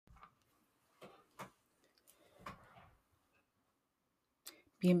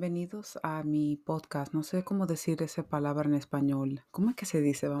Bienvenidos a mi podcast. No sé cómo decir esa palabra en español. ¿Cómo es que se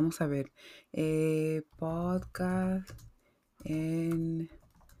dice? Vamos a ver. Podcast en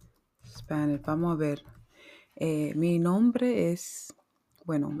Spanish. Vamos a ver. Mi nombre es,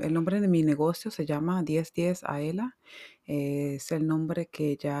 bueno, el nombre de mi negocio se llama 1010 AELLA. Es el nombre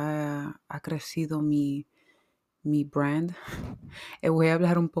que ya ha crecido mi brand. Voy a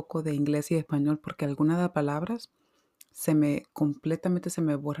hablar un poco de inglés y español porque algunas de las palabras completamente se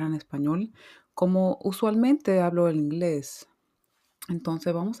me borran en español, como usualmente hablo el inglés.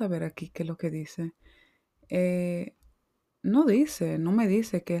 Entonces vamos a ver aquí qué es lo que dice. Eh, no me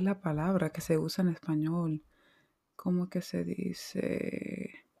dice qué es la palabra que se usa en español. ¿Cómo que se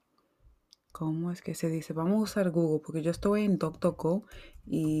dice? ¿Cómo es que se dice? Vamos a usar Google porque yo estoy en DuckDuckGo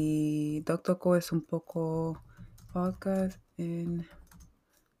y DuckDuckGo es un poco podcast en...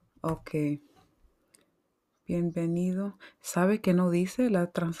 Ok, bienvenido. ¿Sabe que no dice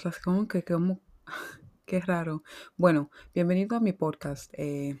la translación? Que como Qué raro. Bueno, bienvenido a mi podcast.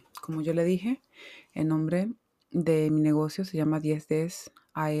 Como yo le dije, el nombre de mi negocio se llama 1010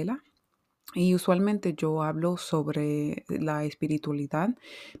 AELLA y usualmente yo hablo sobre la espiritualidad.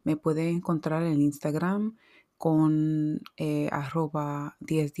 Me puede encontrar en Instagram con arroba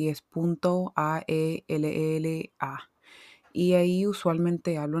 1010.aella. Y ahí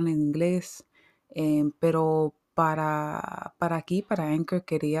usualmente hablo en inglés, pero para aquí, para Anchor,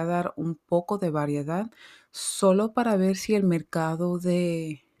 quería dar un poco de variedad, solo para ver si el mercado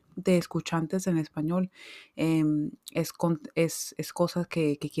de escuchantes en español es cosas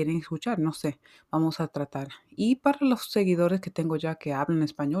que quieren escuchar, no sé, vamos a tratar. Y para los seguidores que tengo ya que hablan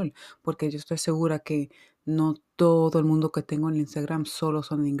español, porque yo estoy segura que no todo el mundo que tengo en Instagram solo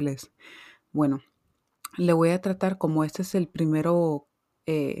son en inglés. Bueno, le voy a tratar como este es el primero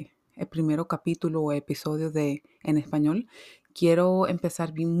capítulo o episodio de en español. Quiero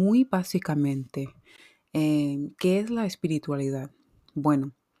empezar muy básicamente. ¿Qué es la espiritualidad?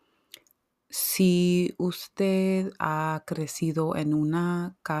 Bueno, si usted ha crecido en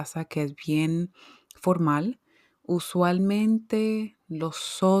una casa que es bien formal, usualmente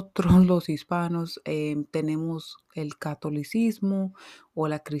nosotros los hispanos tenemos el catolicismo o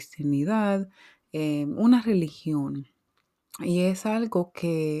la cristianidad, una religión. Y es algo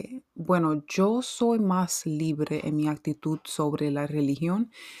que, bueno, yo soy más libre en mi actitud sobre la religión.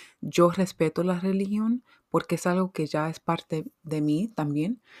 Yo respeto la religión porque es algo que ya es parte de mí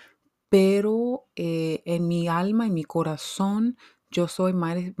también, pero en mi alma, en mi corazón, yo soy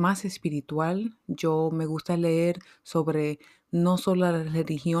más espiritual. Yo me gusta leer sobre no solo la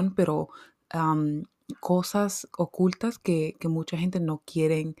religión, pero am, cosas ocultas que mucha gente no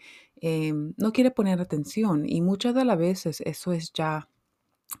quiere poner atención. Y muchas de las veces eso es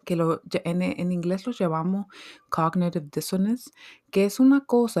en inglés lo llamamos cognitive dissonance, que es una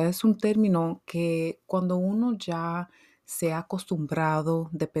cosa, es un término que cuando uno ya se ha acostumbrado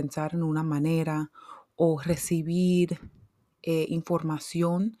de pensar en una manera o recibir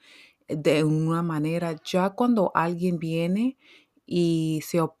información de una manera, ya cuando alguien viene y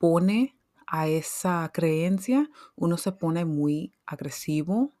se opone a esa creencia, uno se pone muy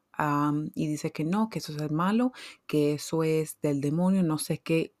agresivo. Y dice que no, que eso es malo, que eso es del demonio, no sé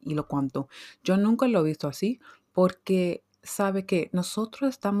qué y lo cuanto. Yo nunca lo he visto así porque sabe que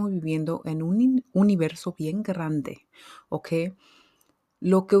nosotros estamos viviendo en un universo bien grande, ¿ok?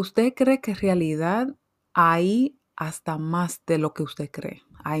 Lo que usted cree que es realidad, hay hasta más de lo que usted cree.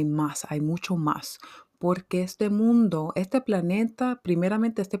 Hay más, hay mucho más. Porque este mundo, este planeta,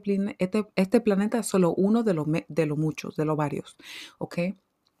 primeramente este planeta es solo uno de los muchos, de los varios, ¿ok?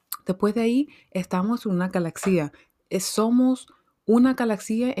 Después de ahí estamos en una galaxia. Somos una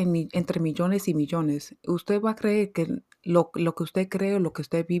galaxia entre millones y millones. ¿Usted va a creer que lo que usted cree o lo que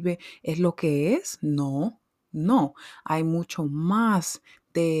usted vive es lo que es? No, no. Hay mucho más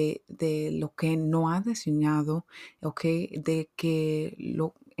de lo que no ha diseñado, ¿ok? En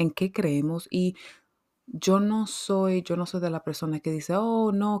qué creemos. Y yo no soy de la persona que dice,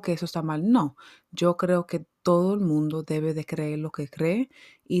 oh, no, que eso está mal. No, yo creo que todo el mundo debe de creer lo que cree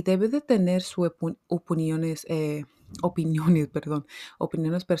y debe de tener sus opiniones, perdón,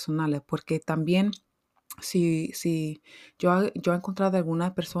 opiniones personales, porque también si yo he encontrado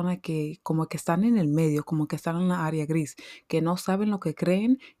algunas personas que como que están en el medio, como que están en la área gris, que no saben lo que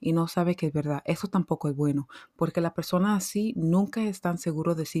creen y no saben que es verdad. Eso tampoco es bueno, porque las personas así nunca están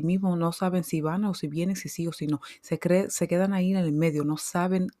seguros de sí mismos, no saben si van o si vienen, si sí o si no. Se quedan ahí en el medio, no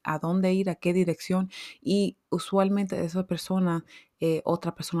saben a dónde ir, a qué dirección y usualmente esas personas,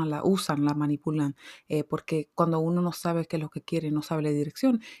 otra persona la usan, la manipulan, porque cuando uno no sabe qué es lo que quiere, no sabe la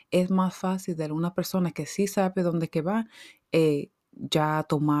dirección, es más fácil de una persona que sí sabe dónde que va, ya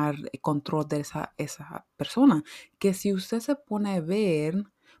tomar control de esa persona. Que si usted se pone a ver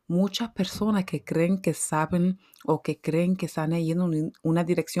muchas personas que creen que saben o que creen que están yendo en una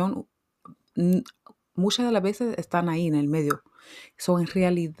dirección, mm, muchas de las veces están ahí en el medio. So, en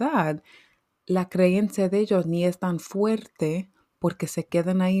realidad, la creencia de ellos ni es tan fuerte porque se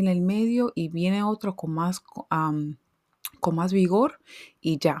quedan ahí en el medio y viene otro con más vigor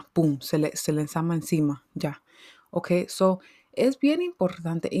y ya, pum, se le ensama encima, ya. Ok, so es bien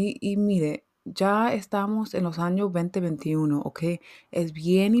importante y mire, ya estamos en los años 2021, ok. Es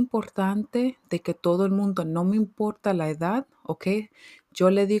bien importante de que todo el mundo, no me importa la edad, ok. Yo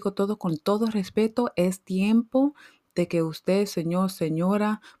le digo todo con todo respeto, es tiempo de que usted, señor,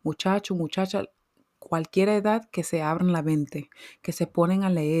 señora, muchacho, muchacha, cualquier edad que se abran la mente, que se ponen a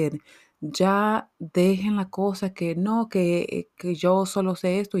leer, ya dejen la cosa que no, que yo solo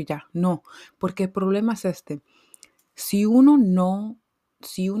sé esto y ya. No, porque el problema es este. Si uno no,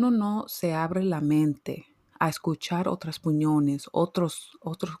 si uno no se abre la mente a escuchar otras opiniones, otros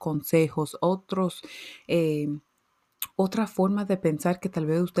consejos, eh, otra forma de pensar que tal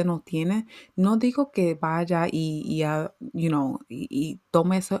vez usted no tiene, no digo que vaya y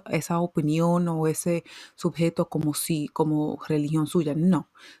tome esa opinión o ese sujeto como si, como religión suya. No,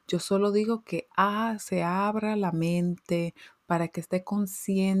 yo solo digo que se abra la mente para que esté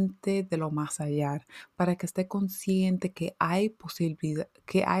consciente de lo más allá, para que esté consciente que hay posibilidad,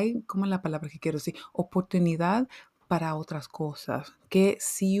 que hay, ¿cómo es la palabra que quiero decir? Oportunidad para otras cosas. Que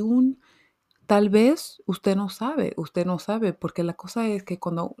si tal vez usted no sabe, porque la cosa es que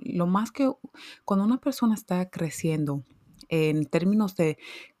cuando una persona está creciendo, en términos de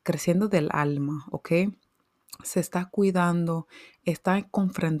creciendo del alma, ¿ok? Se está cuidando, está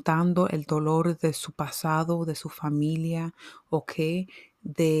confrontando el dolor de su pasado, de su familia, ¿ok?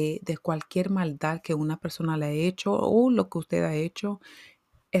 De cualquier maldad que una persona le ha hecho o lo que usted ha hecho,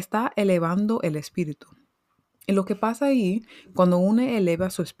 está elevando el espíritu. Y lo que pasa ahí, cuando uno eleva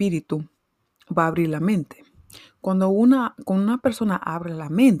su espíritu, va a abrir la mente. Cuando una persona abre la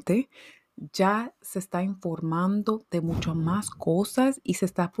mente, ya se está informando de muchas más cosas y se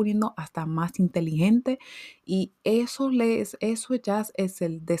está poniendo hasta más inteligente y eso ya es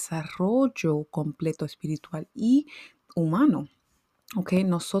el desarrollo completo espiritual y humano. ¿Ok?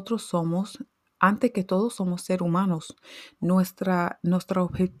 Nosotros somos, antes que todo, somos seres humanos. Nuestra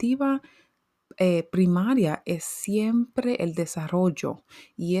objetiva primaria es siempre el desarrollo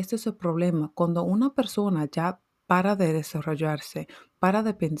y este es el problema. Cuando una persona ya para de desarrollarse, para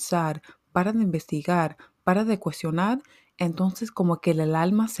de pensar, para de investigar, para de cuestionar, entonces como que el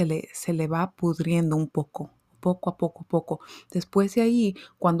alma se le va pudriendo un poco a poco, poco. Después de ahí,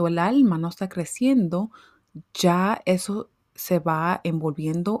 cuando el alma no está creciendo, ya eso se va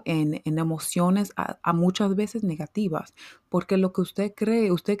envolviendo en emociones a muchas veces negativas, porque lo que usted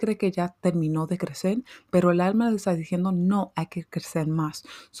cree que ya terminó de crecer, pero el alma le está diciendo, no, hay que crecer más.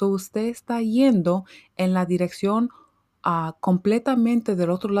 So usted está yendo en la dirección completamente del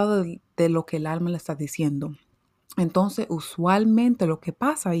otro lado de lo que el alma le está diciendo. Entonces, usualmente lo que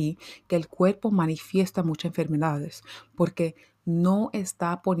pasa ahí, que el cuerpo manifiesta muchas enfermedades, porque no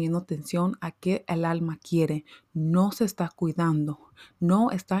está poniendo atención a qué el alma quiere, no se está cuidando,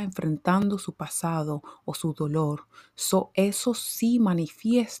 no está enfrentando su pasado o su dolor. Eso sí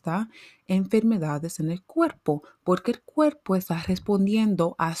manifiesta enfermedades en el cuerpo, porque el cuerpo está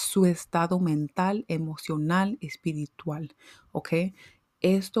respondiendo a su estado mental, emocional, espiritual. ¿Ok?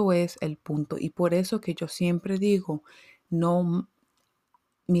 Esto es el punto y por eso que yo siempre digo, no,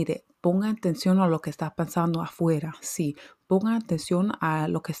 mire, pongan atención a lo que está pasando afuera, sí, pongan atención a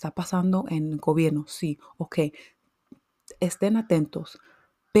lo que está pasando en el gobierno, sí, ok, estén atentos,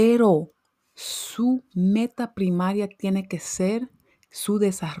 pero su meta primaria tiene que ser su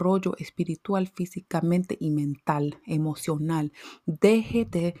desarrollo espiritual, físicamente y mental, emocional. Deje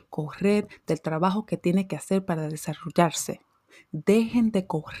de correr del trabajo que tiene que hacer para desarrollarse. Dejen de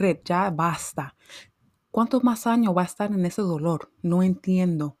correr, ya basta. ¿Cuántos más años va a estar en ese dolor? No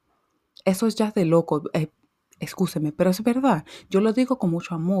entiendo. Eso es ya de loco. Excúseme, pero es verdad. Yo lo digo con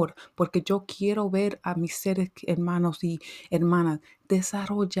mucho amor porque yo quiero ver a mis seres hermanos y hermanas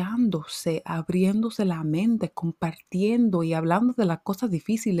desarrollándose, abriéndose la mente, compartiendo y hablando de las cosas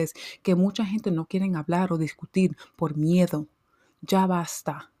difíciles que mucha gente no quieren hablar o discutir por miedo. Ya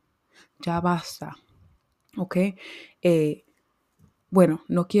basta, ya basta. ¿Ok? Eh, bueno,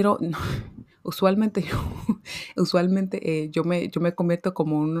 no quiero, usualmente yo me convierto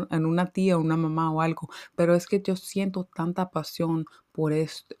como en una tía, una mamá o algo, pero es que yo siento tanta pasión por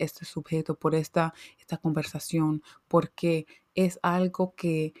este sujeto, por esta conversación, porque es algo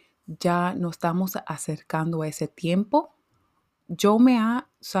que ya nos estamos acercando a ese tiempo yo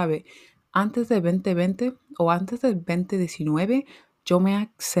 ¿sabe? Antes del 2020 o antes del 2019, yo me he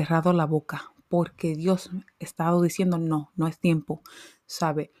cerrado la boca porque Dios me ha estado diciendo, no, no es tiempo,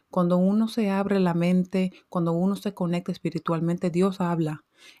 ¿sabe? Cuando uno se abre la mente, cuando uno se conecta espiritualmente, Dios habla.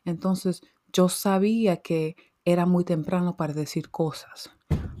 Entonces, yo sabía que era muy temprano para decir cosas.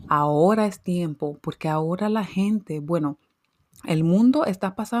 Ahora es tiempo, porque ahora la gente, bueno, el mundo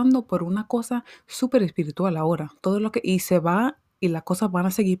está pasando por una cosa súper espiritual ahora. Todo lo que, y se va, y las cosas van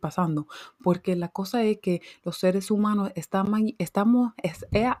a seguir pasando. Porque la cosa es que los seres humanos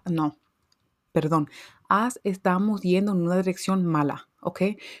no, perdón, estamos yendo en una dirección mala, ¿ok?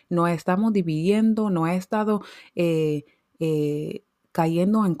 Nos estamos dividiendo, no he estado eh, eh,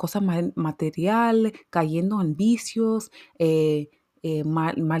 cayendo en cosas material, cayendo en vicios,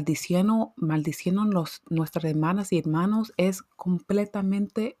 maldiciendo nuestras hermanas y hermanos. Es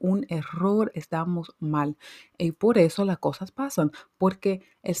completamente un error, estamos mal. Y por eso las cosas pasan, porque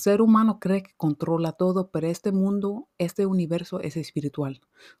el ser humano cree que controla todo, pero este mundo, este universo es espiritual.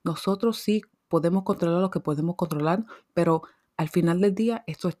 Nosotros sí podemos controlar lo que podemos controlar, pero al final del día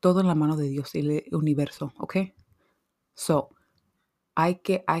esto es todo en la mano de Dios y el universo, ¿ok? So, hay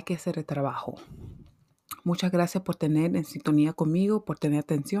que hacer el trabajo. Muchas gracias por tener en sintonía conmigo, por tener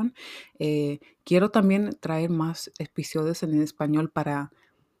atención. Quiero también traer más episodios en español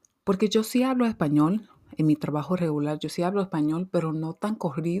porque yo sí hablo español en mi trabajo regular, yo sí hablo español, pero no tan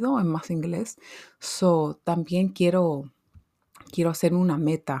corrido, es más inglés. So, también quiero hacer una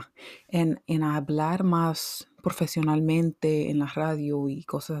meta en hablar más profesionalmente en la radio y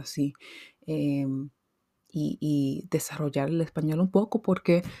cosas así. em, y desarrollar el español un poco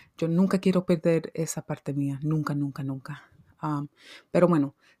porque yo nunca quiero perder esa parte mía, nunca, nunca, nunca. Am, pero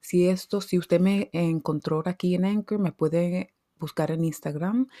bueno, si usted me encontró aquí en Anchor, me puede buscar en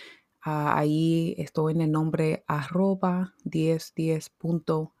Instagram. Ahí estoy en el nombre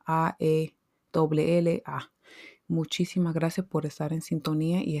 @1010.aella. Muchísimas gracias por estar en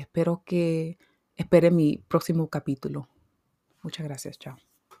sintonía y espero que espere mi próximo capítulo. Muchas gracias, chao.